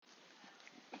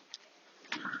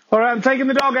All right, I'm taking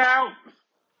the dog out.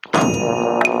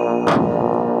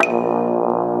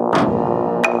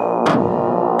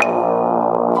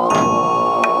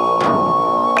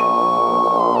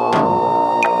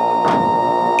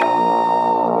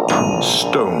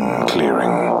 Stone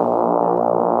Clearing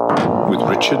with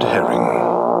Richard Herring.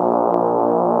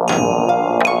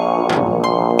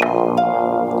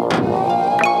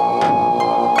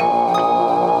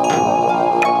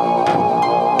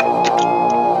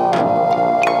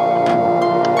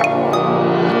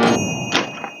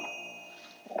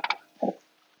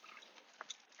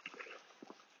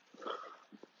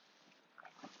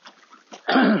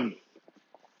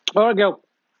 All right, girl,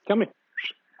 come here.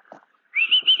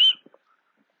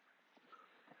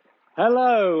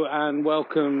 Hello, and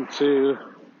welcome to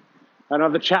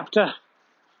another chapter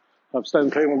of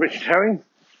Stone Clearing with Richard Herring,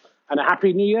 and a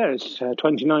happy New Year. It's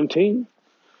 2019,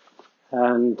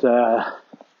 and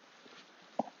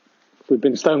we've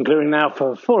been stone clearing now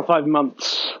for 4 or 5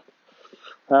 months.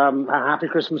 A happy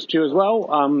Christmas to you as well.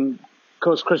 Of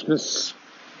course, Christmas,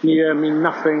 New Year mean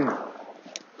nothing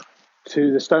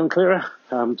to the stone clearer.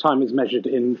 Time is measured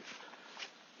in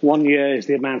 1 year is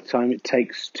the amount of time it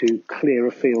takes to clear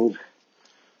a field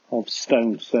of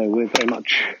stone. So we're very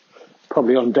much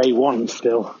probably on day one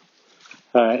still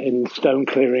in stone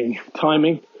clearing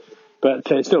timing,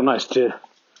 but it's still nice to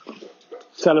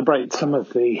celebrate some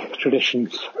of the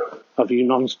traditions of you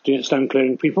non-stone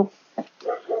clearing people.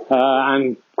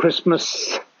 And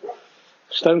Christmas,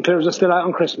 stone clearers are still out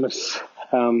on Christmas.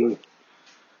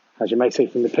 As you may see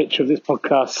from the picture of this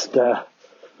podcast,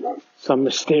 some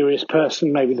mysterious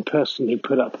person, maybe the person who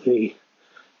put up the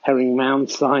Herring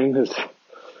Mound sign, has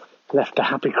left a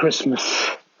Happy Christmas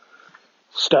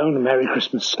stone, a Merry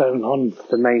Christmas stone on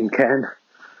the main cairn.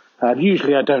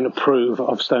 Usually I don't approve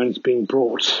of stones being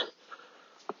brought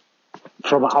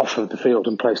from off of the field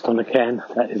and placed on a cairn.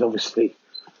 That is obviously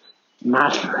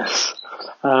madness.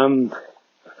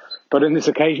 But in this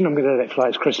occasion, I'm going to let it fly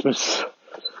as Christmas.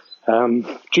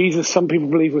 Jesus, some people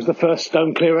believe, was the first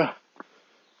stone clearer.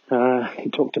 He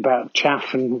talked about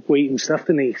chaff and wheat and stuff,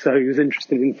 didn't he? So he was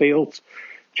interested in fields,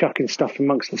 chucking stuff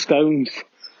amongst the stones.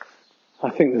 I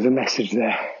think there's a message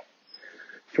there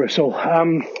for us all.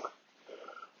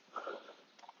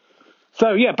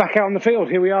 So yeah, back out on the field.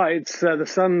 Here we are. It's the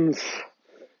sun's.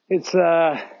 It's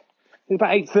about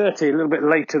 8:30, a little bit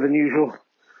later than usual.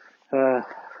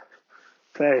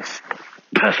 There's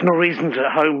personal reasons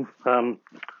at home.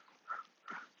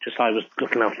 Just I was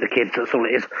looking after the kids, that's all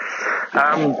it is.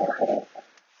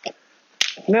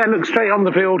 Yeah, look straight on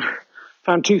the field.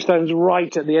 Found 2 stones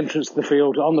right at the entrance to the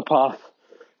field on the path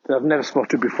that I've never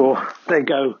spotted before. They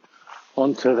go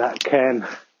onto that cairn.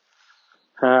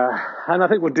 And I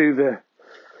think we'll do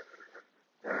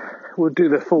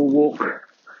the full walk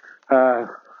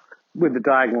with the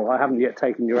diagonal. I haven't yet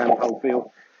taken you around the whole field.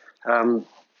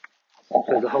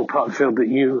 There's a whole part of the field that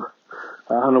you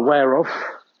are unaware of.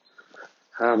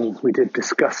 We did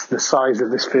discuss the size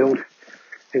of this field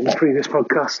in the previous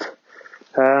podcast.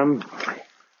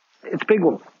 It's a big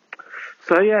one.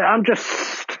 So yeah, I'm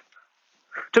just,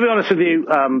 to be honest with you,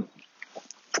 a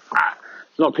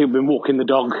lot of people have been walking the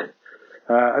dog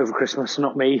over Christmas,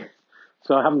 not me.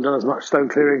 So I haven't done as much stone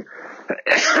clearing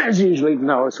as usually.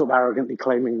 No, I was sort of arrogantly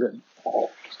claiming that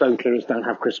stone clearers don't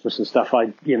have Christmas and stuff.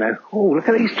 Oh, look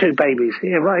at these 2 babies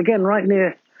here, right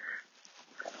near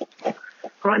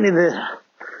the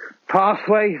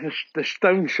pathway, the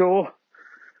stone shore,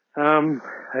 in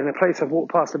a place I've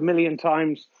walked past 1 million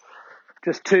times.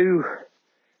 Just 2,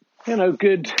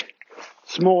 good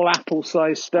small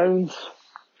apple-sized stones.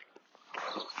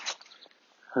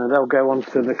 They'll go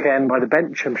onto the cairn by the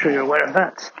bench. I'm sure you're aware of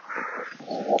that.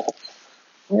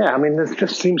 Yeah, I mean, there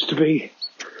just seems to be,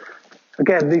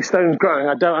 again, these stones growing.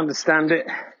 I don't understand it.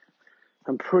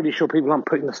 I'm pretty sure people aren't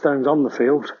putting the stones on the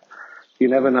field. You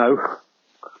never know.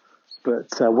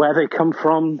 But where they come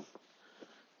from,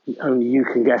 only you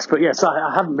can guess. But yes,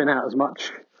 I haven't been out as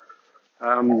much.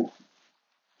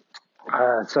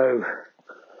 So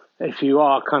if you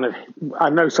are I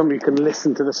know somebody can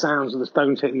listen to the sounds of the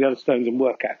stones hitting the other stones and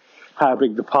work out how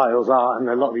big the piles are. And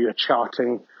a lot of you are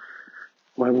charting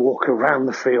when walking around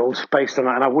the field based on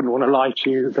that. And I wouldn't want to lie to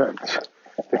you that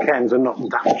the cairns are not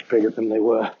that much bigger than they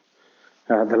were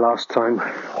the last time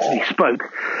we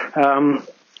spoke.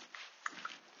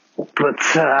 But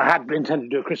I had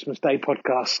intended to do a Christmas Day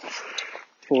podcast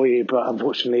for you, but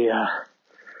unfortunately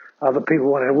other people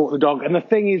wanted to walk the dog. And the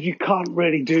thing is, you can't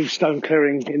really do stone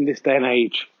clearing in this day and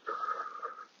age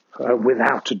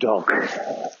without a dog.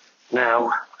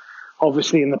 Now,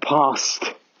 obviously in the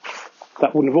past,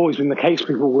 that wouldn't have always been the case.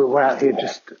 People were out here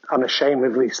just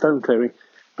unashamedly stone clearing.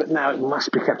 but now it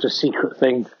must be kept a secret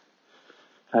thing.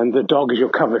 And the dog is your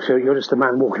cover, so you're just a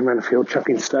man walking around the field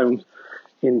chucking stones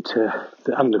into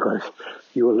the undergrowth.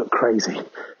 You will look crazy.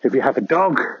 If you have a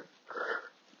dog,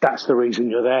 that's the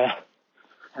reason you're there.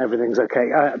 Everything's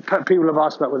okay. People have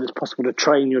asked about whether it's possible to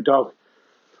train your dog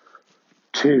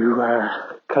to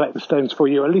collect the stones for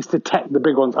you, at least detect the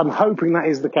big ones. I'm hoping that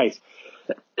is the case.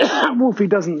 Wolfie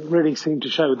doesn't really seem to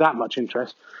show that much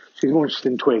interest. She's more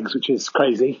interested in twigs, which is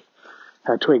crazy.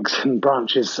 Twigs and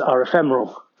branches are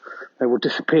ephemeral. They will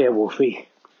disappear, Wolfie.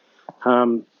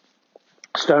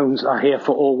 Stones are here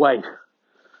for always.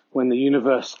 When the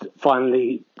universe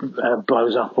finally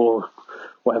blows up or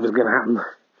whatever's going to happen,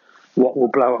 what will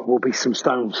blow up will be some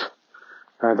stones.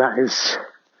 That is,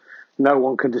 no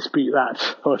one can dispute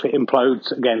that. Or if it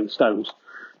implodes, again, stones.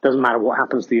 Doesn't matter what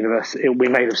happens to the universe, it will be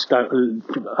made of stone,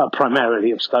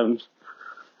 primarily of stones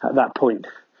at that point.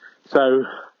 So,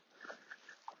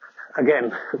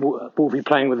 again, Wolfie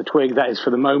playing with a twig, that is for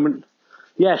the moment.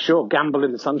 Yeah, sure, gamble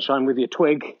in the sunshine with your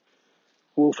twig,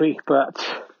 Wolfie, but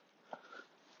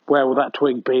where will that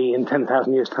twig be in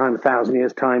 10,000 years' time, 1,000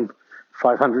 years' time,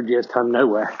 500 years' time?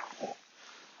 Nowhere.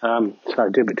 So I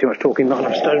did a bit too much talking, not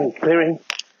enough stone clearing.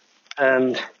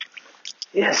 And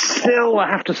yes, still, I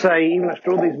have to say, even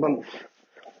after all these months,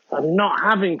 I'm not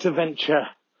having to venture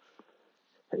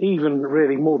even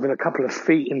really more than a couple of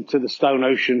feet into the stone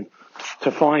ocean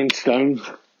to find stones.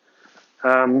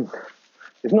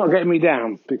 It's not getting me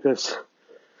down, because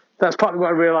that's partly what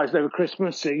I realised over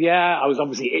Christmas. Yeah, I was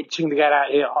obviously itching to get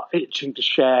out here, itching to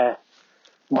share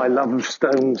my love of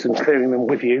stones and clearing them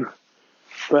with you.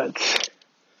 But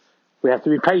we have to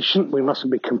be patient. We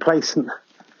mustn't be complacent.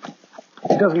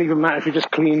 It doesn't even matter if you just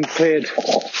cleared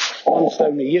one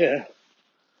stone a year.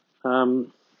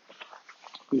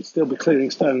 You'd still be clearing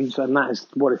stones, and that is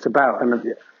what it's about.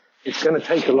 And it's going to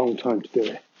take a long time to do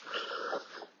it.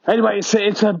 Anyway,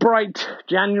 it's a bright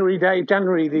January day,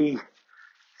 January the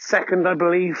 2nd, I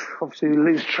believe. Obviously, we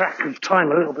lose track of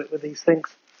time a little bit with these things.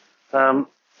 Just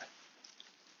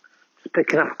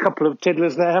picking up a couple of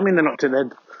tiddlers there. I mean, they're not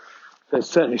tiddlers. There's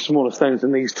certainly smaller stones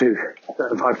than these two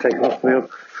that I've taken off the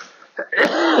field.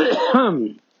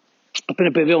 There's been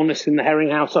a bit of illness in the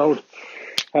Herring household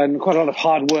and quite a lot of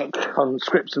hard work on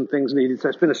scripts and things needed. So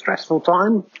it's been a stressful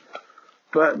time.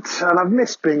 And I've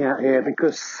missed being out here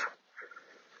because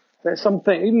there's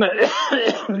something,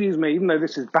 even though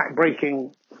this is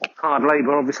back-breaking hard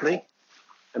labour, obviously,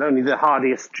 and only the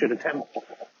hardiest should attempt,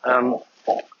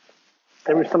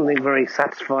 there is something very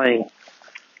satisfying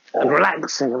and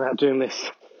relaxing about doing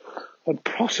this. I'd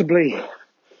possibly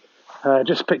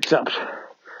just picked up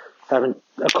a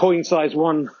coin-sized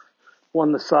one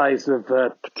the size of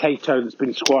a potato that's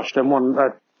been squashed, and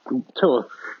two,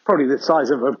 probably the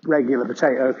size of a regular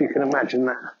potato, if you can imagine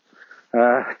that.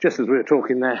 Just as we were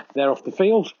talking there, they're off the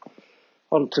field,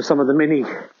 onto some of the mini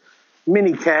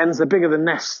cairns. They're bigger than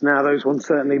nests now, those ones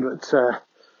certainly, but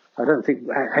I don't think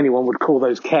anyone would call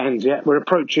those cairns yet. We're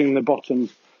approaching the bottom,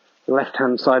 the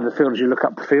left-hand side of the field as you look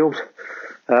up the field,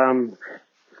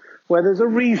 where there's a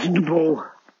reasonable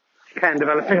cairn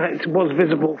developing. It was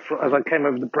visible as I came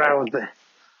over the brow of the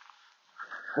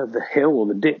hill or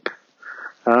the dip.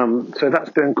 So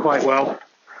that's doing quite well.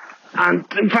 And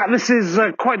in fact, this is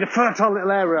quite a fertile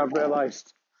little area, I've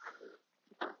realised.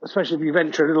 Especially if you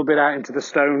venture a little bit out into the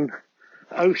stone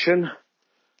ocean.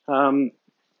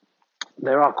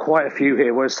 There are quite a few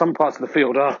here, whereas some parts of the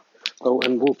field are. Oh,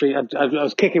 and Wolfie, I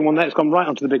was kicking one there, it's gone right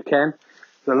onto the big cairn.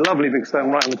 There's a lovely big stone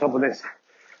right on the top of this.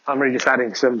 I'm really just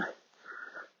adding some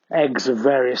eggs of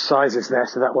various sizes there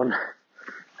to that one.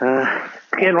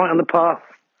 Again, right on the path.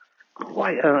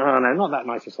 No, not that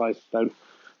nice a size stone.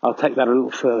 I'll take that a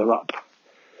little further up.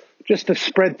 Just to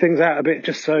spread things out a bit,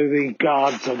 just so the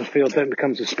guards of the field don't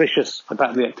become suspicious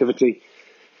about the activity.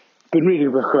 Been reading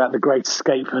a book about the Great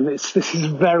Escape, and this is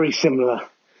very similar.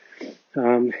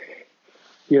 You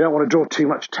don't want to draw too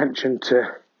much attention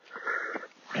to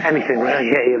anything, really.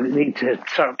 You need to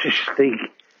surreptitiously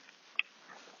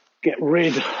get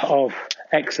rid of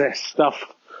excess stuff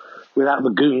without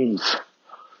the goons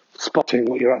spotting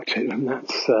what you're up to, and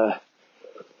that's...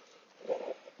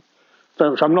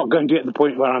 So I'm not going to get to the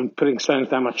point where I'm putting stones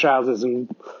down my trousers and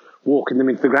walking them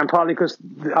into the ground, partly because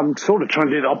I'm sort of trying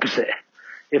to do the opposite.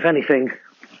 If anything,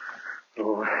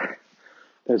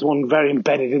 there's one very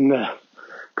embedded in the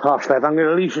path there. I'm going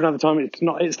to leave for another time. It's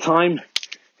not its time.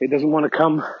 It doesn't want to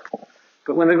come.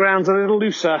 But when the ground's a little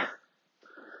looser,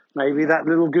 maybe that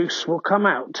little goose will come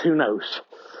out. Who knows?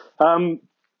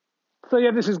 So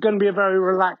yeah, this is going to be a very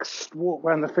relaxed walk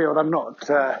around the field. I'm not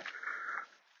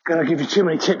going to give you too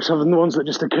many tips other than the ones that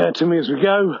just occur to me as we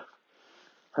go.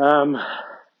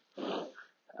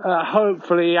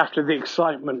 hopefully after the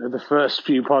excitement of the first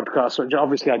few podcasts, which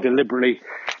obviously I deliberately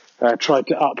tried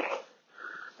to up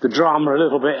the drama a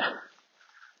little bit,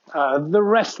 the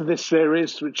rest of this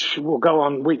series, which will go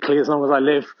on weekly as long as I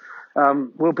live,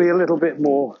 will be a little bit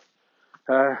more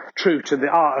true to the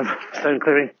art of stone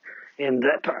clearing, in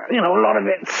that, a lot of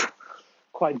it's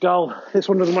quite dull. This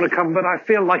one doesn't want to come, but I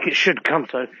feel like it should come,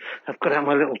 so I've got out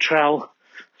my little trowel,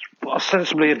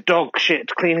 ostensibly a dog shit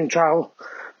cleaning trowel,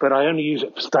 but I only use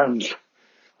it for stones.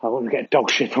 I want to get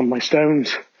dog shit on my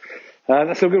stones.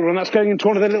 That's a good one. That's going into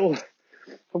one of the little...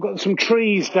 I've got some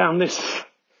trees down this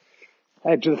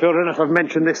edge of the field. I don't know if I've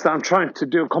mentioned this, that I'm trying to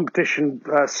do a competition,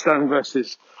 stone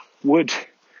versus wood.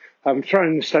 I'm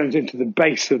throwing the stones into the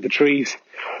base of the trees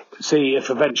to see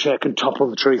if eventually I can topple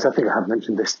the trees. I think I have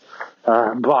mentioned this,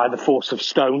 by the force of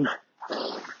stone.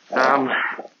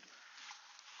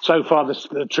 So far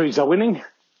the trees are winning,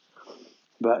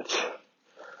 but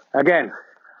again,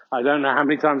 I don't know how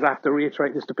many times I have to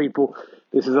reiterate this to people.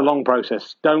 This is a long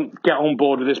process. Don't get on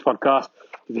board with this podcast.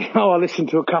 I'll listen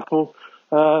to a couple,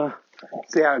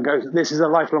 see how it goes. This is a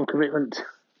lifelong commitment.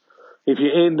 If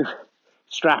you're in,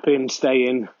 strap in, stay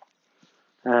in,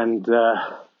 and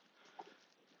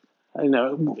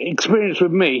experience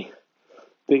with me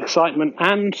the excitement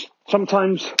and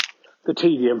sometimes the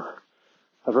tedium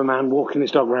of a man walking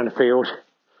his dog around a field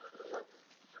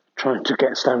trying to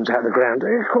get stones out of the ground.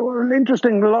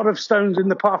 Interesting, a lot of stones in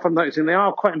the path I'm noticing. They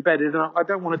are quite embedded, and I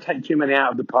don't want to take too many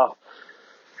out of the path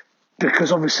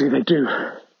because obviously they do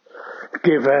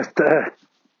give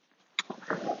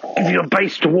you a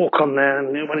base to walk on there,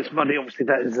 and when it's muddy, obviously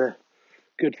that is a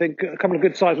good thing. A couple of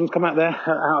good sized ones come out there,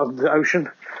 out of the ocean.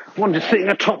 One just sitting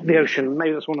atop the ocean.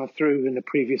 Maybe that's one I threw in the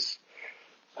previous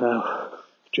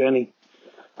journey.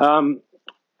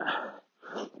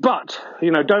 But,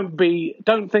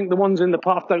 don't think the ones in the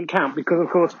path don't count, because of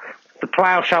course the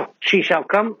plough shall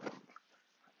come.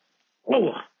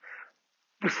 Oh,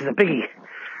 this is a biggie.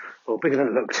 Well, bigger than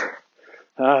it looks.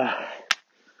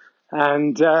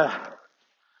 And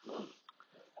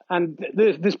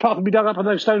this path will be dug up, and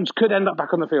those stones could end up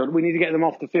back on the field. We need to get them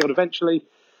off the field eventually.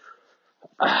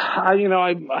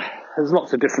 There's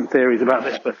lots of different theories about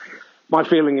this, but my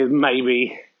feeling is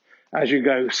maybe as you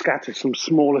go, scatter some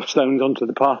smaller stones onto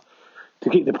the path to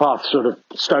keep the path sort of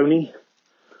stony,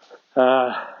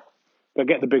 but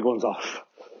get the big ones off.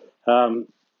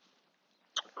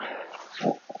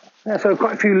 So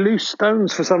quite a few loose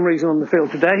stones for some reason on the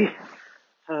field today.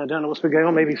 I don't know what's been going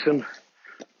on, maybe some...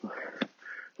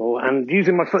 and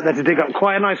using my foot there to dig up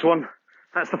quite a nice one.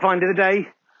 That's the find of the day.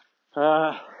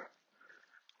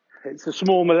 It's a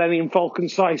small Millennium Falcon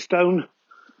size stone.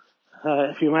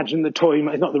 If you imagine the toy,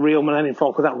 not the real Millennium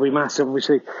Falcon, that would be massive.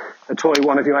 Obviously, a toy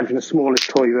one, if you imagine the smallest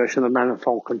toy version of the Millennium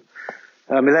Falcon.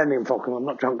 Millennium Falcon, I'm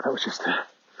not drunk, that was just...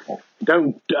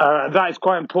 that is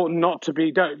quite important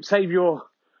don't save your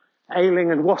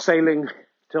ailing and wassailing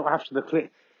till after the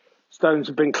stones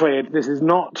have been cleared. This is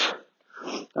not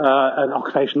an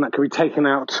occupation that can be taken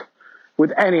out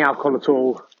with any alcohol at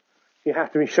all. You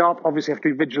have to be sharp, obviously you have to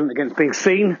be vigilant against being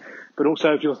seen, but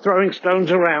also if you're throwing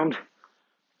stones around,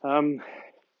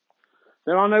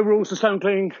 there are no rules to stone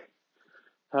clearing.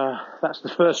 That's the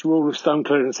first rule of stone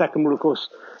clearing. The second rule, of course,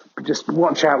 just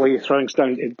watch out where you're throwing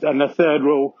stones. And the third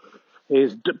rule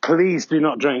is please do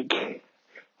not drink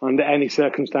under any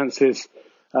circumstances.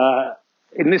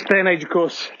 In this day and age, of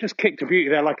course, just kicked a beauty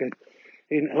there like a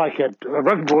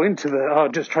rugby ball into the...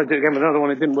 just tried to do it again with another one.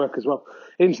 It didn't work as well.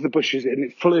 Into the bushes, and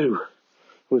it flew.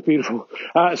 It was beautiful.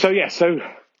 So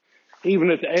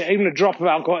even a drop of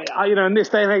alcohol, in this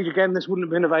day and age, again, this wouldn't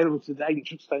have been available to the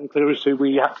ancient stone clearers who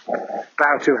we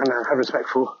bow to and have respect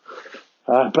for.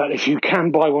 But if you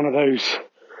can buy one of those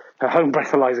home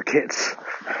breathalyzer kits,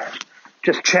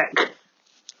 just check.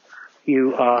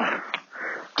 You are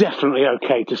definitely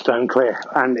okay to stone clear,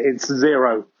 and it's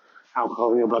zero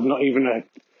alcohol in your blood. Not even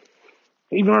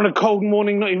on a cold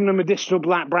morning, not even a medicinal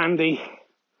black brandy.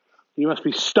 You must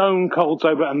be stone cold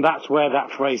sober, and that's where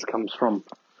that phrase comes from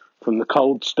the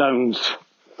cold stones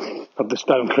of the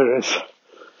stone clearers.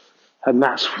 And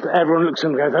that's, everyone looks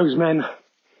at them and goes, those men,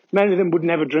 many of them would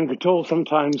never drink at all.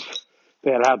 Sometimes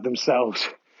they allowed themselves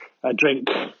a drink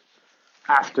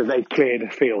after they cleared a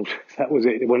field. That was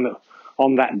it. When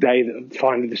on that day that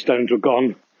finally the stones were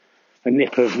gone, a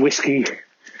nip of whiskey,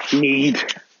 mead,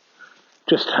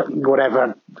 just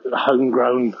whatever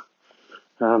homegrown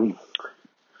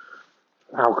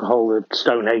alcohol the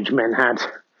Stone Age men had.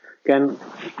 Again,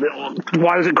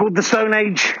 why was it called the Stone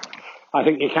Age? I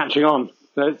think you're catching on.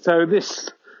 So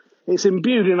it's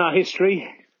imbued in our history.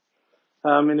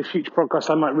 In a future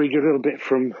podcast, I might read you a little bit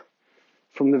from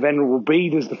from the Venerable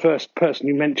Bede as the first person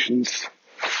who mentions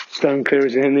stone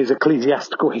clearers in his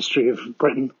ecclesiastical history of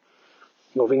Britain,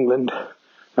 of England.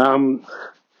 Haven't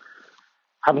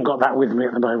got that with me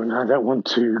at the moment. I don't want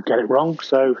to get it wrong.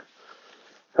 So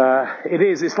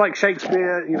it's like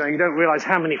Shakespeare. You don't realise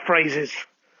how many phrases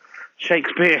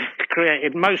Shakespeare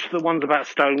created. Most of the ones about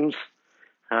stones.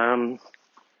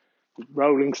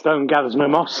 Rolling stone gathers no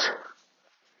moss.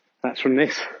 That's from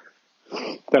this.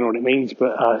 Don't know what it means,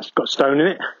 but it's got stone in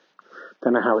it.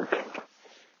 Don't know how it...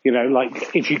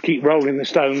 like if you keep rolling the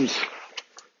stones...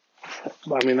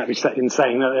 I mean, that'd be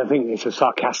insane. I think it's a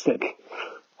sarcastic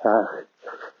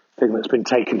thing that's been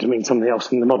taken to mean something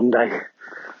else in the modern day.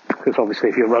 Because obviously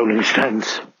if you're rolling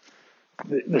stones,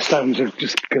 the stones are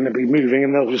just going to be moving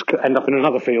and they'll just end up in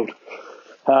another field.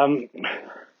 So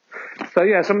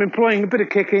I'm employing a bit of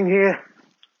kicking here.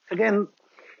 Again,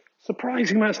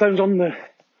 surprising amount of stones on the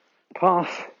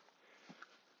path.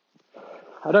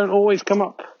 I don't always come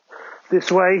up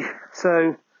this way,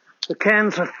 so the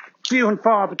cairns are few and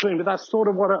far between, but that's sort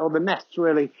of or the nests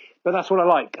really, but that's what I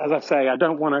like. As I say, I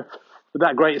don't want to, with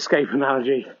that Great Escape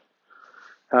analogy,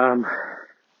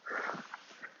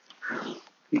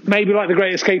 maybe like the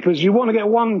Great Escapers, you want to get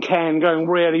one cairn going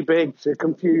really big to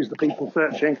confuse the people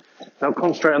searching. They'll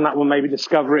concentrate on that one, maybe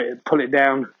discover it, pull it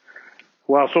down,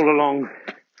 whilst all along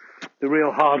the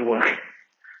real hard work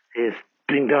is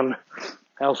being done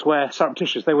elsewhere,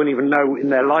 surreptitious. They wouldn't even know in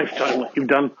their lifetime what you've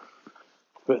done,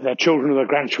 but their children or their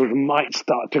grandchildren might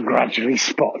start to gradually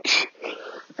spot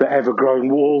the ever-growing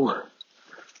wall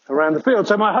around the field.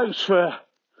 So my hopes for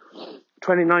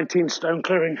 2019 stone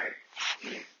clearing,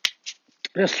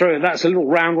 just throw it. That's a little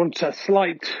round one, a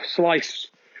slight slice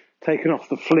taken off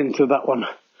the flint of that one.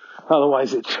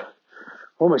 Otherwise it's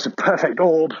almost a perfect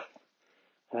orb.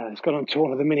 It's gone onto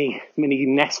one of the mini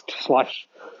nest /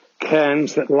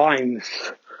 cairns that line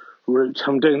this route.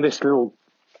 I'm doing this little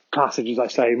passage, as I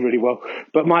say, really well.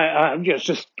 But my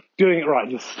just doing it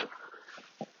right.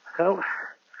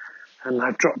 And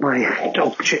I've dropped my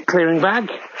dog shit clearing bag.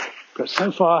 But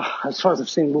so far, as I've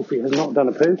seen, Wolfie has not done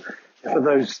a poo. For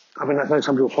those, I know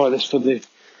some people follow this for the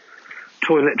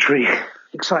toiletry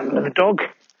excitement of the dog,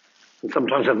 and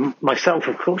sometimes of myself,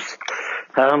 of course.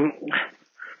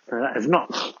 That has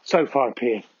not so far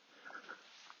appeared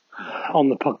on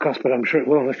the podcast, but I'm sure it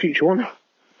will in a future one.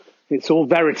 It's all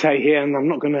verite here, and I'm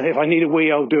not going to... If I need a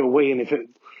wee, I'll do a wee, and if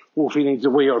Wolfie needs a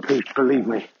wee or a poo, believe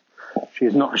me, she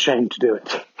is not ashamed to do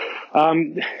it.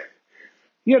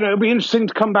 It'll be interesting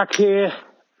to come back here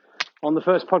on the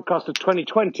first podcast of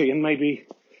 2020 and maybe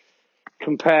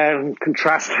compare and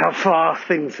contrast how far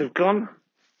things have gone.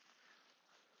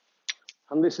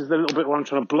 And this is the little bit where I'm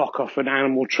trying to block off an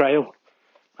animal trail.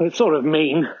 And it's sort of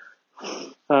mean.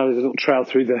 There's a little trail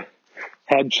through the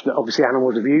hedge that obviously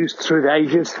animals have used through the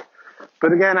ages.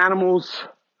 But again, animals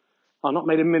are not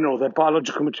made of mineral, they're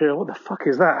biological material. What the fuck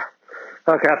is that?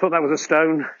 Okay, I thought that was a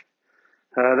stone.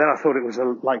 Then I thought it was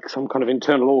like some kind of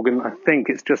internal organ. I think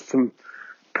it's just some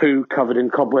poo covered in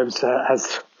cobwebs,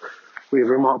 as we've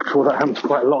remarked before. That happens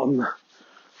quite a lot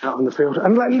out in the field.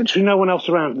 And literally no one else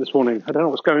around this morning. I don't know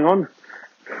what's going on.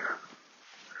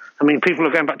 I mean, people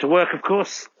are going back to work, of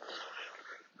course.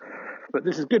 But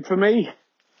this is good for me.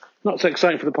 Not so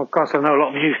exciting for the podcast. I know a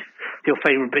lot of you, your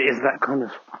favourite bit is that kind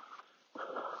of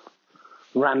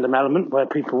random element where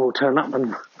people will turn up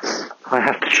and I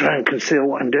have to try and conceal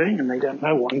what I'm doing, and they don't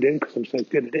know what I'm doing because I'm so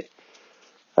good at it.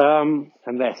 And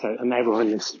everyone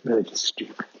is really just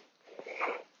stupid.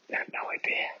 They have no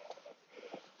idea.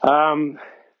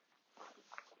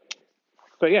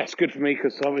 But yeah, it's good for me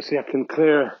because obviously I can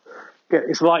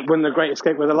it's like when the Great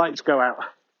Escape where the lights go out,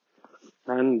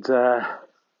 and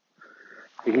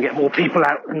you can get more people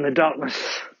out in the darkness,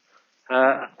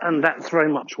 and that's very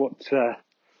much what's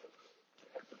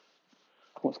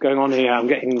going on here. I'm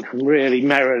really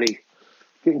merrily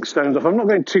getting stones off. I'm not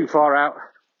going too far out.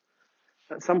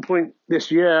 At some point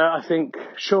this year, I think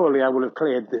surely I will have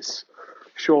cleared this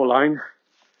shoreline.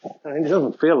 And it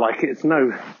doesn't feel like it. It's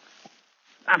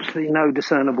absolutely no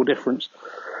discernible difference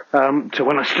to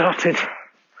when I started.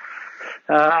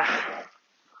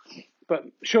 But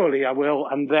surely I will,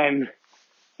 and then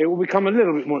it will become a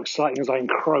little bit more exciting as I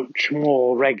encroach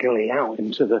more regularly out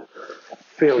into the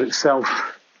field itself.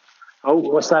 Oh,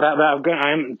 what's that out there?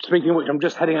 Speaking of which, I'm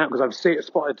just heading out because I've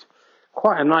spotted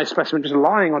quite a nice specimen just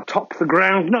lying on top of the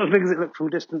ground. Not as big as it looked from a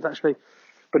distance, actually,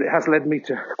 but it has led me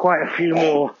to quite a few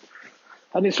more.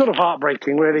 And it's sort of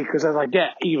heartbreaking, really, because as I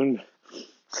get even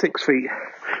 6 feet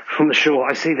from the shore,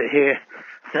 I see that here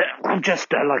there are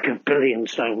just like a billion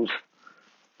stones.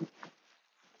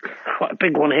 Quite a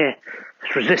big one here.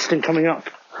 It's resisting coming up.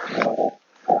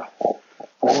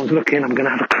 While I was looking, I'm going to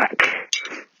have a crack.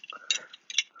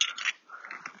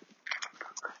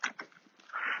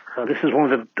 So this is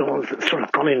one of the doors that's sort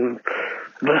of gone in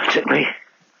vertically.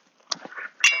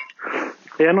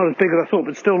 Yeah, not as big as I thought,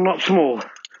 but still not small.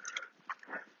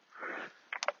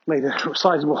 Made a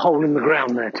sizable hole in the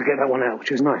ground there to get that one out,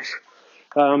 which is nice.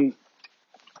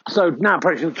 So now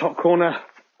approaching the top corner,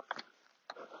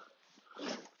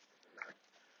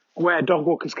 where dog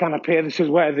walkers can appear. This is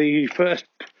where the first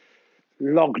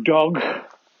log dog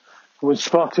was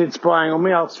spotted spying on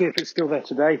me. I'll see if it's still there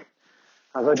today.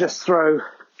 As I just throw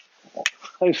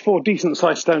those 4 decent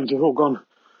sized stones have all gone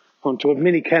onto a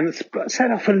mini cairn that's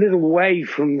set off a little way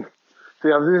from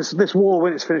the other. This wall,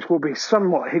 when it's finished, will be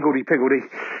somewhat higgledy-piggledy.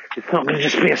 It's not going to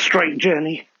just be a straight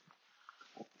journey.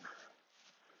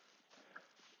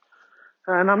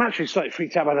 And I'm actually slightly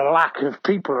freaked out by the lack of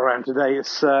people around today.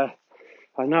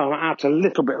 I know I'm out a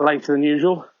little bit later than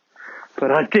usual,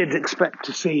 but I did expect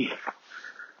to see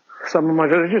some of my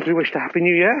villagers who wished a Happy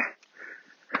New Year.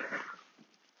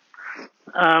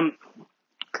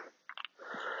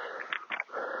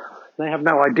 They have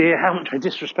no idea how much I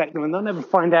disrespect them, and they'll never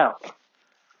find out.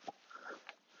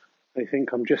 They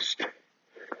think I'm just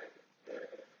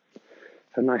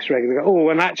a nice regular guy. Oh,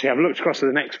 and actually, I've looked across to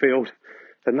the next field,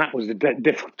 and that was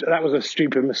a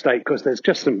stupid mistake, because there's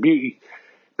just some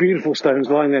beautiful stones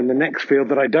lying there in the next field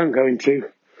that I don't go into.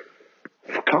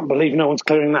 I can't believe no one's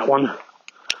clearing that one.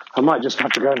 I might just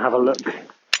have to go and have a look.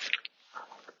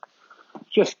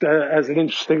 Just as an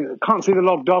interesting, can't see the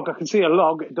log dog. I can see a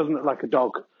log. It doesn't look like a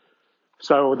dog.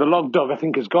 So the log dog, I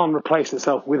think, has gone, replaced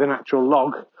itself with an actual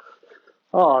log.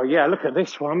 Oh, yeah, look at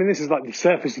this one. I mean, this is like the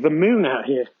surface of the moon out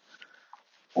here.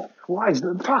 Why is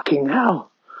the fucking hell?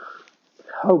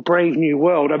 Oh, brave new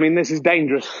world. I mean, this is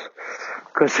dangerous,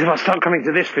 because if I start coming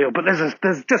to this field, but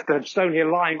there's just a stone here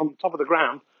lying on the top of the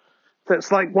ground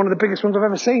that's like one of the biggest ones I've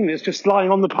ever seen. It's just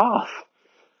lying on the path.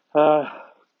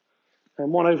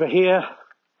 And one over here.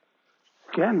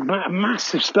 Again, a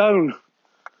massive stone.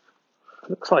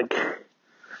 Looks like,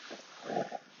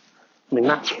 I mean,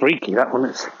 that's freaky, that one.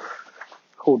 It's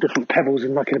all different pebbles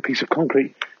in a piece of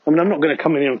concrete. I mean, I'm not going to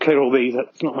come in here and clear all these.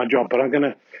 That's not my job, but I'm going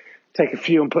to take a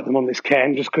few and put them on this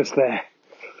cairn just because they're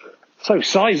so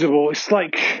sizable. It's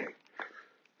like,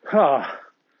 I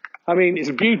mean, it's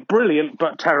brilliant,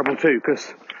 but terrible too,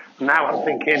 because now I'm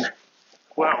thinking,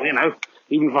 well, you know,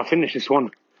 even if I finish this one,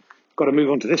 I've got to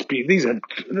move on to this beauty.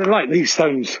 They're like these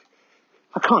stones.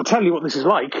 I can't tell you what this is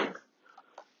like.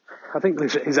 I think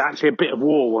this is actually a bit of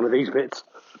wall, one of these bits.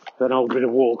 An old bit of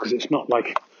wall, because it's not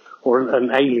like, or an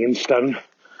alien stone.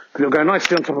 But it'll go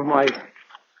nicely on top of my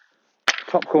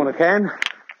top corner cairn.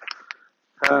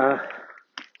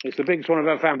 It's the biggest one I've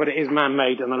ever found, but it is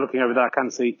man-made, and I'm looking over there, I can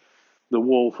see the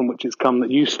wall from which it's come that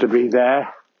used to be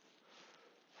there.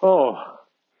 Oh,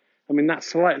 I mean, that's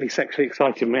slightly sexually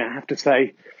exciting me, I have to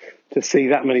say, to see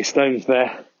that many stones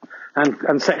there.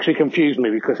 And sexually confused me,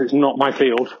 because it's not my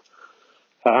field.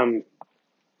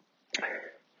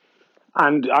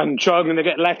 And I'm sure I'm going to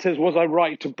get letters. Was I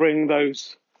right to bring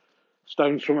those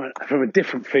stones from a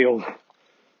different field,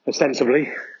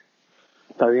 ostensibly?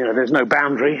 So, you know, there's no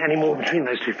boundary anymore between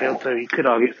those two fields, so you could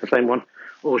argue it's the same one.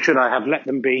 Or should I have let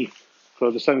them be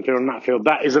for the stone clear on that field?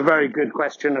 That is a very good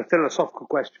question, a philosophical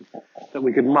question that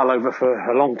we could mull over for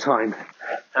a long time.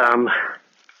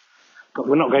 But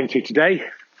we're not going to today.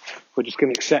 We're just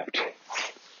going to accept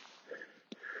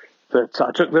that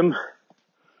I took them.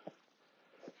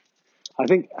 I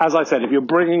think, as I said, if you're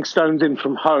bringing stones in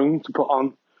from home to put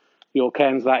on your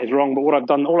cairns, that is wrong. But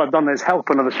all I've done is help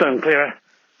another stone clearer,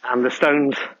 and the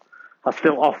stones are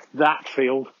still off that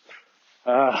field.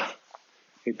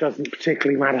 It doesn't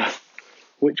particularly matter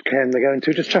which cairn they're going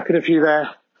to. Just chucking a few there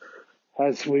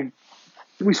as we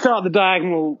start the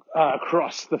diagonal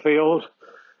across the field.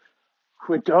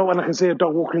 And I can see a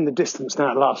dog walking in the distance now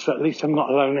at last, so at least I'm not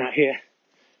alone out here.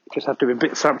 Just have to be a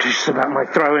bit surreptitious about my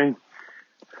throwing.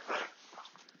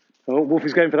 Oh,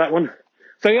 Wolfie's going for that one.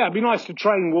 So yeah, it'd be nice to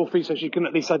train Wolfie so she can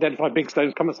at least identify big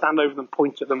stones, come and stand over them,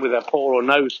 point at them with her paw or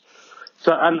nose.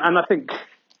 So, and I think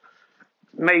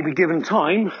maybe given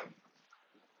time,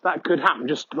 that could happen,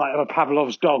 just like a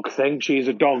Pavlov's dog thing. She is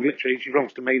a dog, literally. She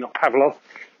belongs to me, not Pavlov.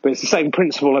 But it's the same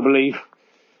principle, I believe.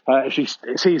 If she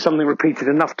sees something repeated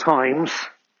enough times...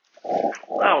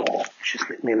 Oh, she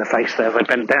slipped me in the face there as I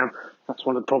bent down. That's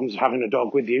one of the problems of having a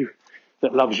dog with you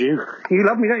that loves you. You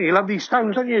love me, don't you? You love these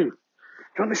stones, don't you? Do you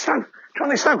want this stone? Do you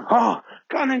want this stone? Oh,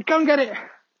 go on then, go and get it.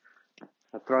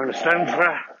 I've thrown a stone for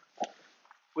her,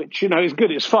 which, you know, is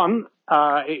good. It's fun.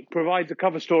 It provides a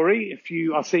cover story if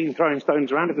you are seen throwing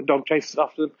stones around, if the dog chases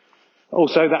after them.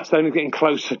 Also, that stone is getting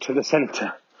closer to the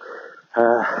centre.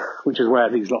 which is where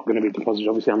these lot are going to be deposited.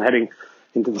 Obviously, I'm heading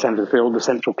into the centre of the field, the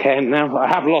central cairn now. I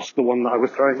have lost the one that I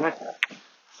was throwing there.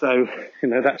 So,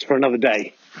 that's for another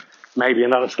day. Maybe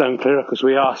another stone clearer, because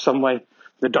we are some way.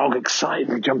 The dog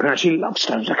excitedly jumping around. She loves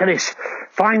stones. Look at this.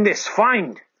 Find this.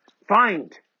 Find.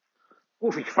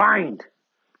 Wolfie, find.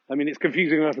 I mean, it's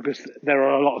confusing enough because there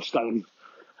are a lot of stones.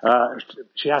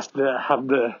 She has to have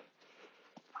the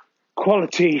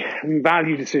quality and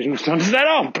value decisions to understand.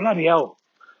 Oh, bloody hell.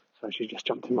 So she just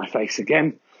jumped in my face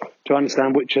again to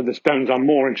understand which of the stones I'm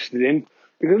more interested in.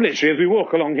 Because literally, as we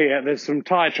walk along here, there's some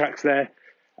tyre tracks there,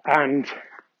 and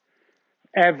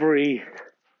every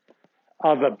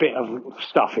other bit of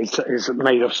stuff is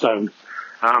made of stone.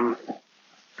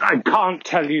 I can't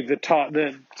tell you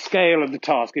the scale of the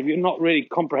task. If you're not really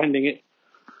comprehending it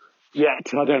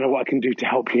yet, I don't know what I can do to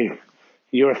help you.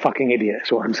 You're a fucking idiot,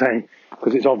 is what I'm saying.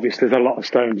 Because it's obvious there's a lot of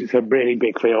stones. It's a really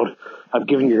big field. I've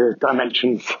given you the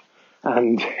dimensions,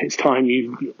 and it's time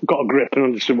you got a grip and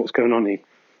understood what's going on here.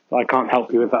 I can't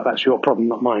help you with that. That's your problem,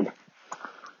 not mine.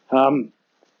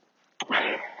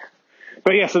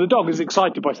 But yeah, so the dog is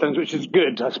excited by stones, which is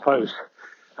good, I suppose.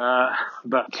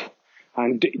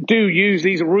 And do use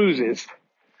these ruses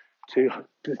to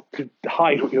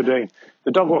hide what you're doing.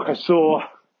 The dog walk I saw,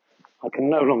 I can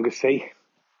no longer see.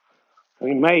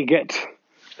 We may get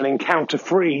an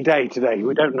encounter-free day today.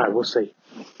 We don't know. We'll see.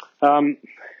 So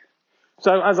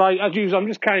as usual, I'm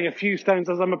just carrying a few stones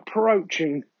as I'm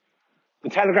approaching the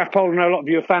telegraph pole. I know a lot of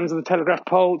you are fans of the telegraph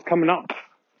pole. It's coming up.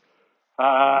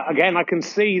 Again, I can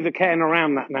see the cairn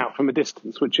around that now from a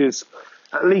distance, which is,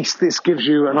 at least this gives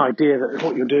you an idea that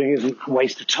what you're doing isn't a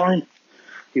waste of time.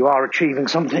 You are achieving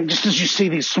something, just as you see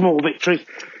these small victories.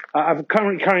 I'm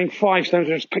currently carrying 5 stones.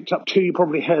 I just picked up 2, you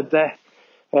probably heard there.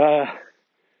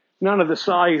 None of the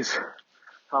size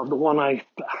of the one I'm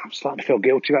starting to feel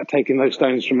guilty about taking those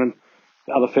stones from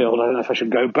the other field. I don't know if I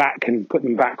should go back and put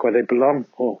them back where they belong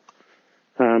or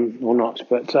not.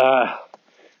 But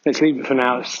let's leave it for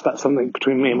now. That's something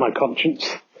between me and my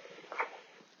conscience.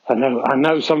 I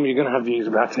know some of you are going to have views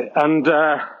about it. And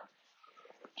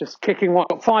just kicking one,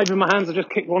 got 5 in my hands. I just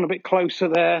kicked one a bit closer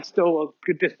there. Still a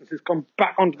good distance. It's gone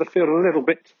back onto the field a little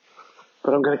bit.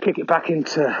 But I'm going to kick it back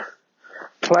into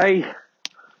play.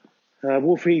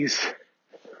 Wolfie's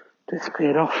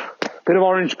disappeared off. Bit of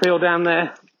orange peel down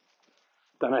there.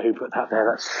 Don't know who put that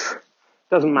there.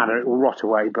 Doesn't matter. It will rot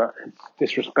away, but it's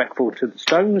disrespectful to the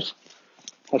stones,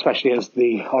 especially as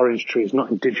the orange tree is not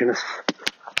indigenous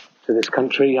to this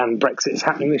country, and Brexit is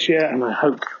happening this year, and I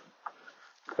hope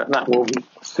that will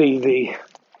see the...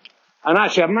 And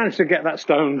actually, I've managed to get that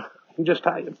stone in just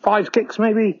 5 kicks,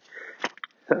 maybe.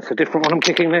 That's a different one I'm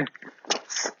kicking there.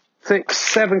 6,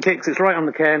 7 kicks. It's right on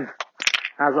the cairn,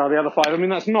 as are the other 5. I mean,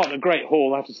 that's not a great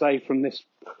haul, I have to say, from this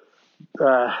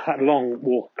that long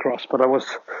walk across, but I was,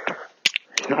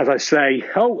 as I say,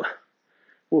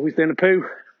 Wolfie's doing a poo.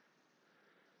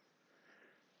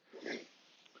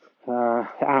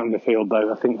 Out in the field,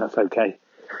 though, I think that's okay.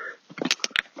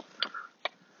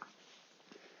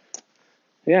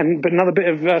 Yeah, but another bit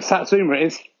of Satsuma it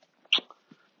is.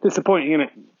 Disappointing, isn't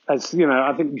it? As you know,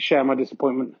 I think you share my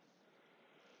disappointment.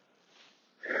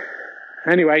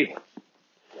 Anyway,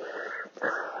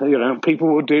 people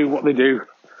will do what they do.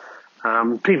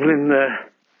 People in the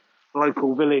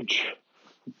local village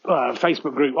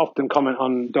Facebook group often comment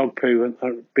on dog poo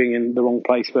and being in the wrong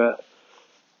place, but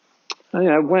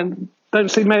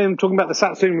don't see many of them talking about the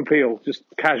Satsuma peel, just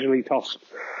casually tossed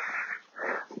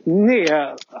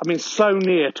so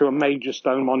near to a major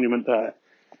stone monument there.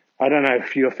 I don't know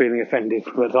if you're feeling offended,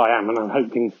 but I am, and I'm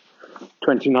hoping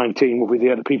 2019 will be the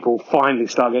year that people finally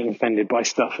start getting offended by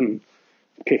stuff and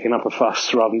kicking up a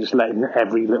fuss rather than just letting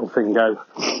every little thing go.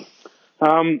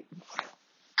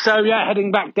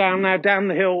 Heading back down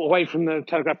the hill away from the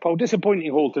telegraph pole.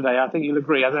 Disappointing haul today, I think you'll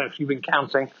agree. I don't know if you've been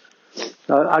counting.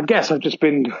 I guess I've just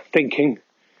been thinking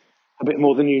a bit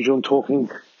more than usual and talking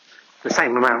the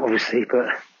same amount, obviously. But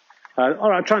all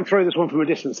right, I'll try and throw this one from a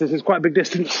distance. This is quite a big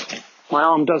distance.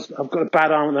 I've got a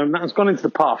bad arm at the moment. That has gone into the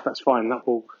path. That's fine. That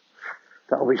will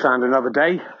be found another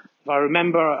day. If I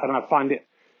remember and I find it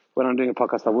when I'm doing a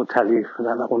podcast, I will tell you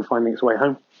about that one finding its way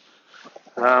home.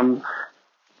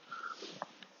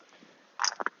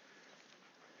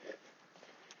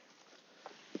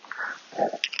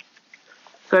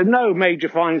 So no major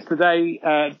finds today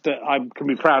that I can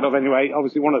be proud of anyway.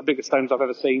 Obviously one of the biggest stones I've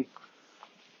ever seen.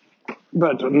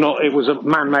 But it was a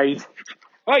man-made.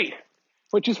 Hey!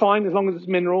 Which is fine as long as it's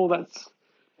mineral.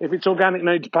 If it's organic,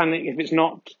 no need to panic. If it's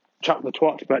not, chuck the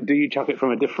twat. But do you chuck it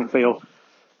from a different field?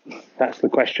 That's the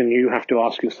question you have to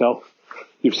ask yourself.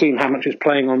 You've seen how much is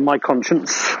playing on my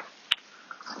conscience.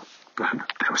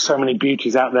 are so many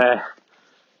beauties out there.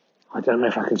 I don't know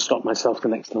if I can stop myself the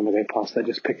next time I go past there,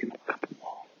 just picking up a couple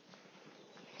more.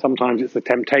 Sometimes it's the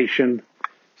temptation.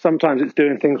 Sometimes it's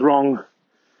doing things wrong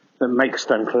that makes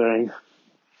stone clearing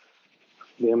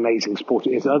the amazing sport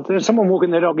it is. There's someone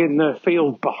walking their dog in the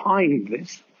field behind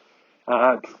this,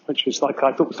 which is like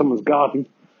I thought was someone's garden.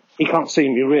 He can't see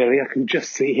me really. I can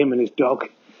just see him and his dog.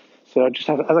 So I just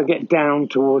have, as I get down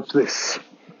towards this,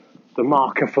 the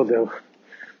marker for the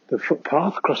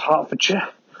footpath across Hertfordshire,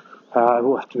 I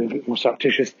will have to be a bit more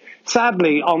surreptitious.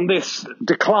 Sadly, on this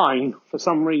decline, for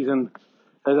some reason,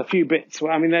 there's a few bits.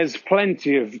 I mean, there's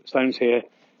plenty of stones here,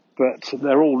 but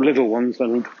they're all little ones,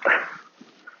 and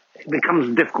it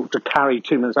becomes difficult to carry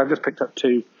 2 minutes. I've just picked up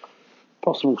 2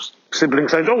 possible sibling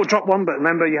stones. Oh, we'll drop one, but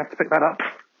remember, you have to pick that up.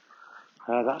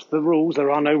 That's the rules. There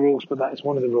are no rules, but that is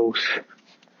one of the rules.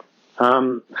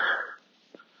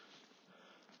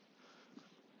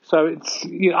 So it's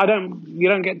you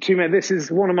don't get too many. This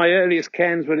is one of my earliest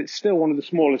cairns, but it's still one of the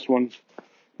smallest ones.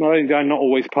 Not only do I not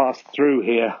always pass through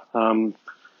here,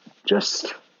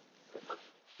 just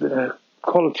the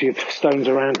quality of stones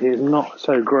around here is not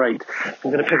so great.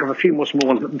 I'm going to pick up a few more small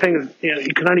ones, but the thing is,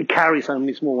 you can only carry so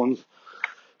many small ones.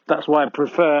 That's why I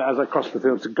prefer, as I cross the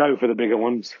field, to go for the bigger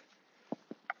ones.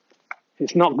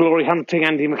 It's not glory hunting,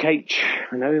 Andy McH.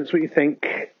 I know that's what you think.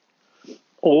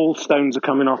 All stones are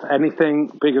coming off. Anything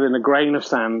bigger than a grain of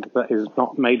sand that is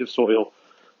not made of soil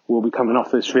will be coming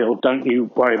off this field. Don't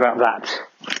you worry about that,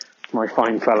 my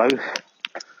fine fellows.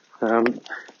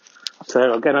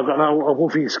 So again, I've got a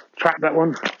Wolfie's tracked that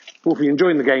one. Wolfie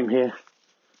enjoying the game here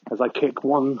as I kick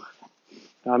one.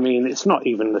 I mean, it's not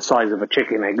even the size of a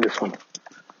chicken egg, this one.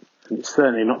 And it's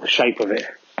certainly not the shape of it.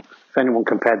 If anyone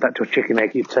compared that to a chicken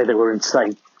egg, you'd say they were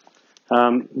insane.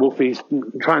 Wolfie's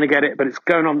trying to get it, but it's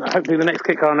going on. Hopefully the next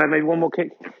kick, oh no, maybe one more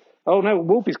kick. Oh no,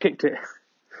 Wolfie's kicked it.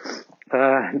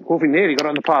 Wolfie nearly got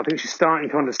on the path. I think she's starting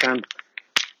to understand.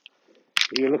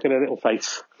 You look at her little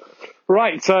face.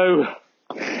 Right, so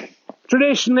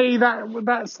traditionally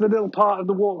that's the little part of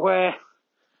the walk where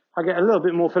I get a little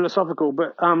bit more philosophical,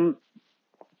 but I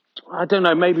don't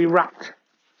know, maybe wrapped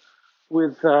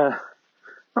with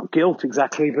not guilt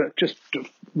exactly, but just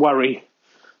worry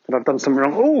that I've done something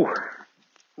wrong. Oh,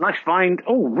 nice find.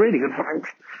 Oh, really good find.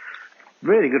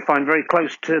 Really good find. Very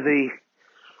close to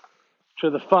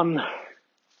the fun.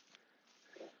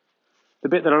 The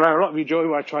bit that allowed a lot of you joy,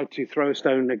 where I tried to throw a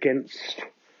stone against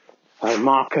a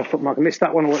marker, foot marker. Missed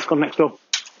that one, or what's gone next door.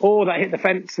 Oh, that hit the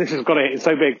fence. This has got to hit. It's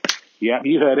so big. Yep,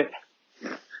 you heard it.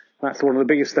 That's one of the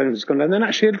biggest stones that's gone down. Then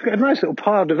actually a nice little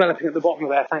pile developing at the bottom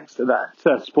of there, thanks to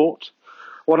that sport.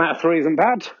 1 out of 3 isn't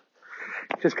bad.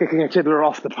 Just kicking a tiddler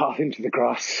off the path into the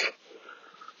grass.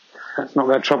 That's not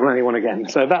going to trouble anyone again.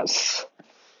 So that's,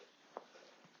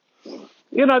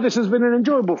 this has been an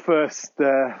enjoyable first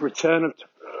return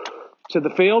to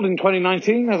the field in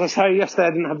 2019. As I say, yesterday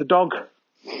I didn't have the dog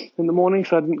in the morning,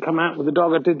 so I didn't come out with the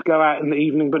dog. I did go out in the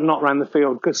evening, but not around the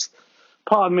field, because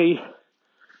part of me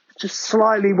is just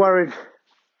slightly worried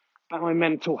about my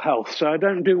mental health. So I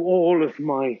don't do all of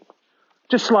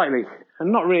just slightly,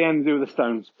 and not really anything to do with the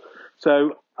stones.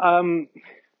 So sometimes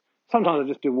I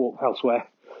just do walk elsewhere.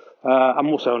 I'm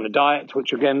also on a diet,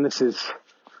 which again, this is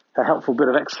a helpful bit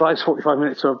of exercise, 45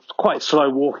 minutes of quite slow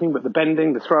walking, but the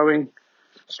bending, the throwing,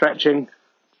 stretching,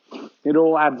 it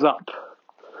all adds up.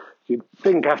 You'd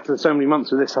think after so many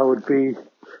months of this I would be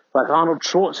like Arnold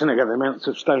Schwarzenegger, the amounts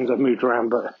of stones I've moved around,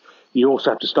 but you also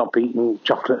have to stop eating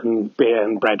chocolate and beer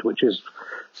and bread, which is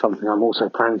something I'm also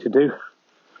planning to do.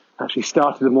 Actually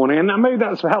started the morning, and maybe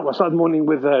that's for help. I started the morning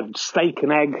with a steak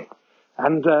and egg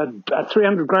and a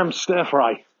 300-gram stir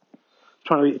fry.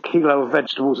 Trying to eat a kilo of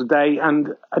vegetables a day,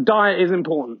 and a diet is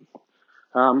important.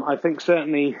 I think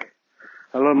certainly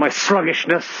a lot of my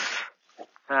sluggishness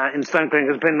in stone clearing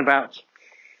has been about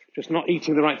just not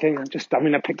eating the right thing. I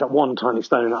picked up one tiny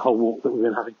stone in that whole walk that we've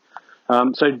been having.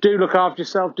 So do look after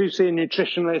yourself. Do see a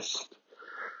nutritionist.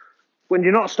 When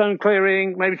you're not stone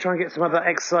clearing, maybe try and get some other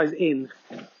exercise in.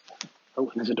 Oh,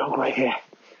 and there's a dog right here.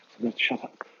 So I'm going to shut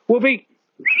up. Wolfie!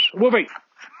 Wolfie!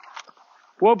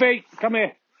 Wolfie! Come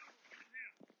here.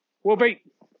 Wolfie!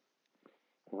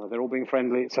 Oh, they're all being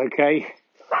friendly. It's okay.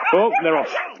 Oh, they're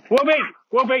off. Wolfie!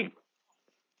 Wolfie!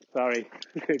 Sorry.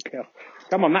 Good girl.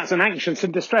 Come on, that's an anxious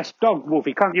and distressed dog,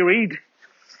 Wolfie. Can't you read?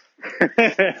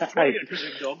 Hey.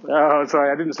 Oh,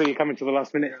 sorry. I didn't see you coming to the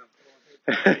last minute.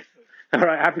 All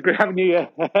right. Happy New Year.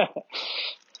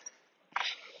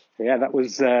 Yeah, that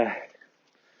was...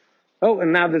 Oh,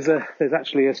 and now there's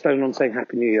actually a stone on saying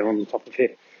Happy New Year on the top of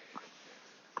here.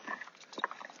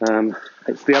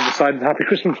 It's the other side of the Happy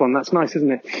Christmas one. That's nice,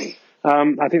 isn't it?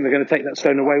 I think they're going to take that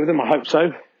stone away with them. I hope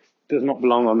so. does not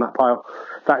belong on that pile.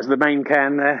 That's the main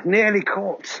cairn there. Nearly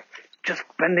caught. Just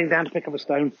bending down to pick up a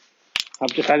stone.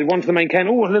 I've just added one to the main cairn.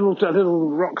 Oh, a little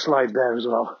rock slide there as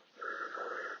well.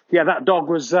 Yeah, that dog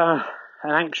was an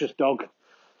anxious dog.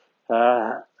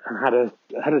 And had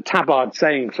a tabard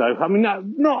saying so. I mean, I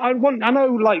know,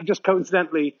 like, just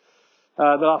coincidentally, the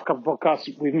last couple of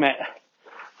podcasts we've met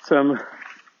some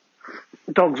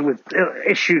dogs with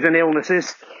issues and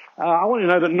illnesses. I want you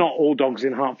to know that not all dogs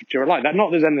in Hertfordshire are like that.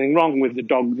 Not that there's anything wrong with the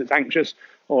dog that's anxious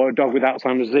or a dog with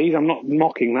Alzheimer's disease. I'm not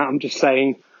mocking that. I'm just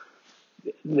saying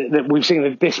that we've seen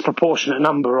a disproportionate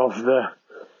number of the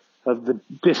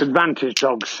disadvantaged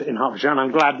dogs in Hertfordshire, and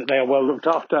I'm glad that they are well looked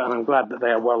after, and I'm glad that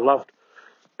they are well loved.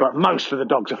 But most of the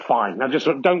dogs are fine. Now, just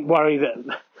don't worry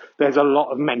that there's a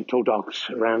lot of mental dogs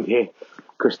around here,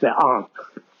 because there aren't.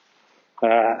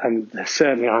 And there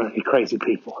certainly aren't any crazy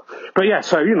people. But yeah,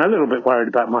 so, a little bit worried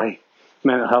about my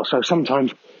mental health. So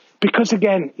sometimes, because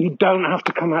again, you don't have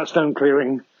to come out stone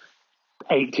clearing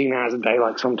 18 hours a day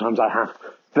like sometimes I have.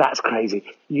 That's crazy.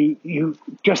 You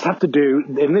just have to do,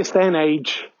 in this day and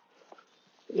age,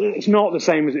 it's not the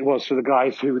same as it was for the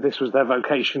guys who this was their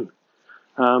vocation.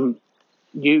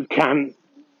 You can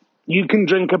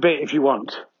drink a bit if you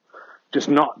want, just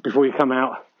not before you come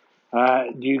out.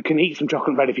 You can eat some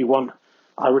chocolate bread if you want.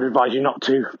 I would advise you not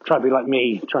to. Try to be like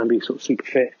me. Try and be sort of super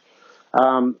fit.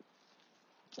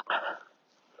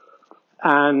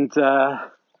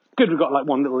 Good, we've got like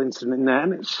one little incident in there,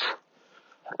 and it's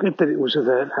good that it was with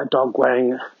a dog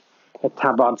wearing a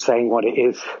tabard saying what it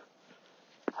is.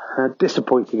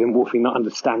 Disappointed in Wolfie not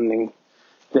understanding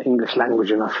the English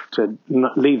language enough to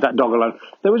not leave that dog alone.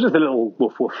 There was just a little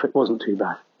woof woof. It wasn't too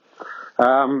bad.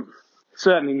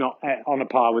 Certainly not on a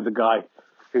par with the guy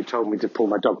who told me to pull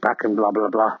my dog back and blah, blah,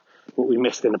 blah. What we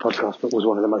missed in the podcast, but was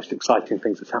one of the most exciting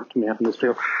things that's happened to me up in this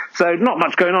field. So not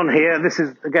much going on here. This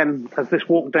is, again, as this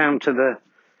walk down as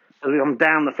I'm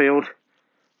down the field,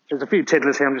 there's a few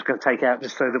tiddlers here I'm just going to take out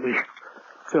just so that we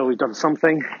feel we've done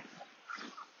something.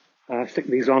 Stick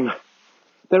these on.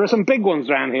 There are some big ones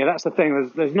around here. That's the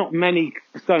thing. There's not many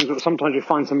stones, but sometimes you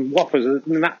find some whoppers.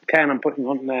 And that cairn I'm putting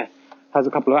on there has a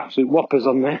couple of absolute whoppers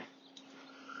on there.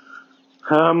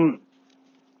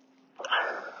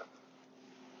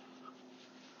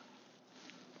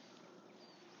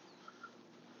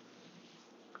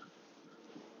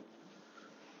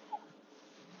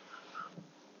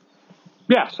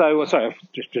 Yeah, so sorry,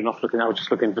 I was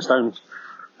just looking for stones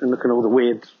and looking at all the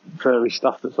weird furry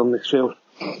stuff that's on this field.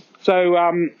 So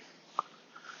I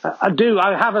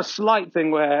have a slight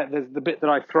thing where there's the bit that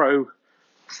I throw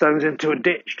stones into a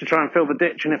ditch to try and fill the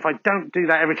ditch, and if I don't do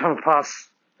that every time I pass,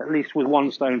 at least with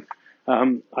one stone,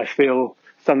 I feel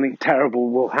something terrible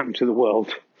will happen to the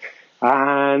world.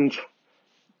 And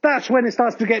that's when it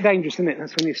starts to get dangerous, isn't it?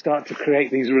 That's when you start to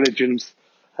create these religions.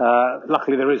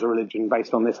 Luckily, there is a religion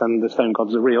based on this, and the stone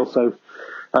gods are real, so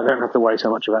I don't have to worry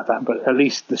so much about that. But at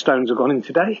least the stones have gone in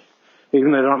today,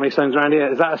 even though there aren't many stones around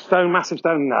here. Is that a stone, massive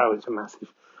stone? No, it's a massive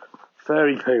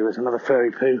furry poo. There's another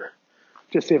furry poo.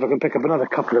 Just see if I can pick up another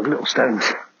couple of little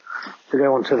stones to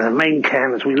go onto the main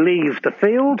cairn as we leave the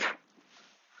field.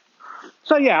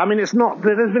 So yeah, I mean, there's been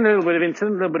a little bit of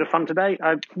incident, a little bit of fun today.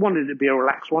 I wanted it to be a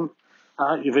relaxed one.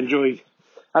 You've enjoyed.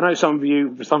 I know some of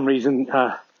you, for some reason,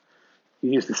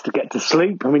 you use this to get to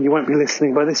sleep. I mean, you won't be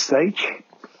listening by this stage,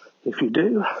 if you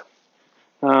do.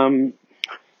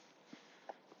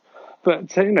 But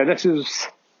this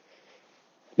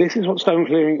is what stone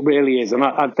clearing really is, and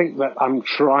I think that I'm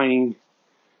trying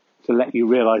to let you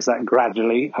realise that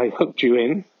gradually. I hooked you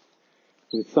in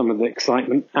with some of the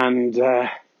excitement, and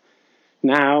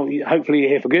now hopefully you're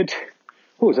here for good.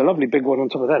 Oh, there's a lovely big one on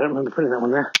top of that. I don't remember putting that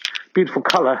one there. Beautiful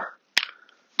colour.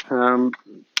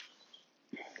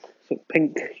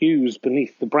 Pink hues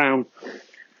beneath the brown.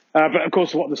 But of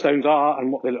course what the stones are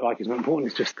and what they look like is not important.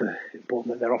 It's just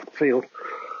important that they're off the field.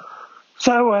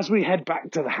 So as we head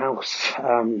back to the house,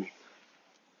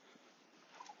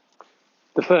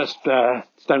 the first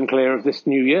stone clear of this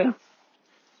new year,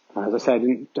 as I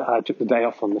said, I took the day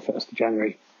off on the 1st of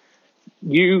January.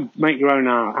 You make your own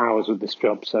hours with this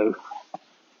job,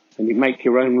 and you make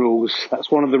your own rules. That's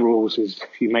one of the rules, is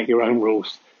you make your own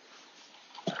rules.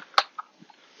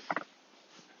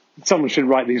 Someone should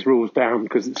write these rules down,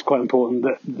 because it's quite important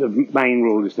that the main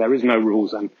rule is there is no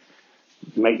rules, and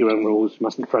you make your own rules.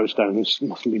 Mustn't throw stones,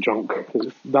 mustn't be drunk.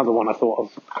 There's another one I thought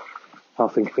of. I'll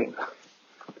think of it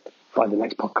by the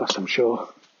next podcast, I'm sure.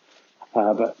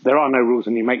 But there are no rules,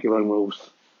 and you make your own rules.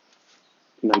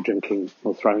 No drinking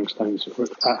or throwing stones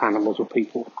at animals or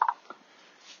people.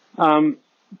 We're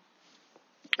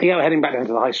heading back down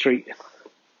to the high street.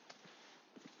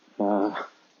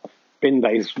 Bin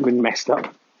day's been messed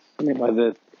up. isn't it, by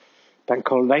the bank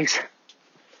holidays. I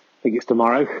think it's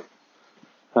tomorrow.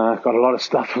 Got a lot of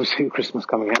stuff, obviously, Christmas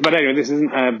coming out. But anyway, this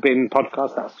isn't a bin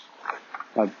podcast.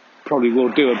 I probably will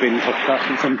do a bin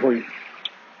podcast at some point.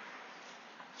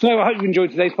 So I hope you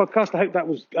enjoyed today's podcast. I hope that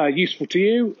was useful to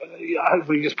you.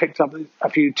 Hopefully you just picked up a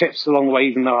few tips along the way,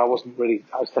 even though I wasn't really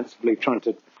ostensibly trying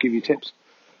to give you tips.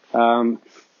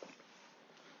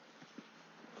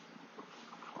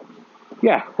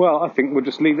 Yeah, well, I think we'll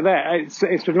just leave it there. It's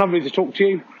been lovely to talk to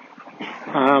you.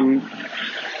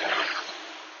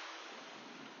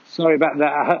 Sorry about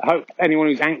that. I hope anyone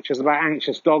who's anxious about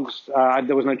anxious dogs,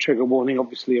 there was no trigger warning,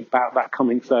 obviously, about that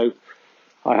coming, so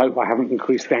I hope I haven't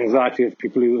increased the anxiety of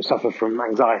people who suffer from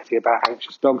anxiety about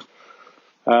anxious dogs.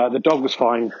 The dog was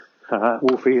fine.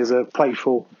 Wolfie is a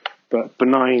playful but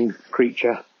benign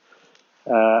creature.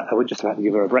 We're just about to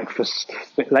give her a breakfast.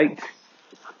 It's a bit late.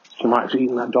 She might have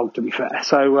eaten that dog, to be fair.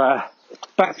 So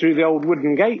back through the old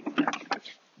wooden gate,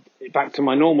 back to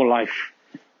my normal life,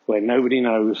 where nobody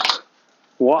knows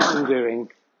what I'm doing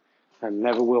and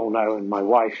never will know, and my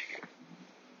wife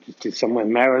just is somewhere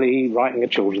merrily writing a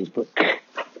children's book,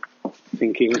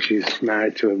 thinking she's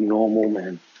married to a normal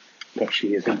man, but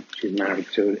she isn't. She's married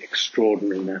to an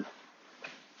extraordinary man.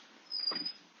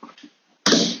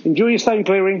 Enjoy your stone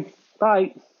clearing.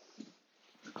 Bye.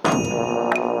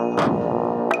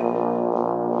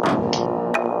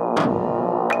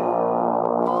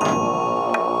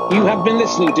 You have been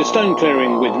listening to Stone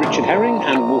Clearing with Richard Herring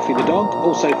and Wolfie the dog,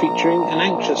 also featuring an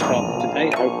anxious dog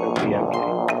today. Hope he'll be okay.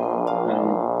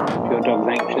 If your dog's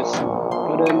anxious,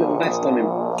 put a little vest on him.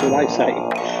 That's all I say.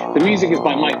 The music is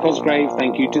by Mike Cosgrave.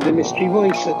 Thank you to the mystery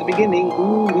voice at the beginning.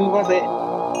 Ooh, who was it?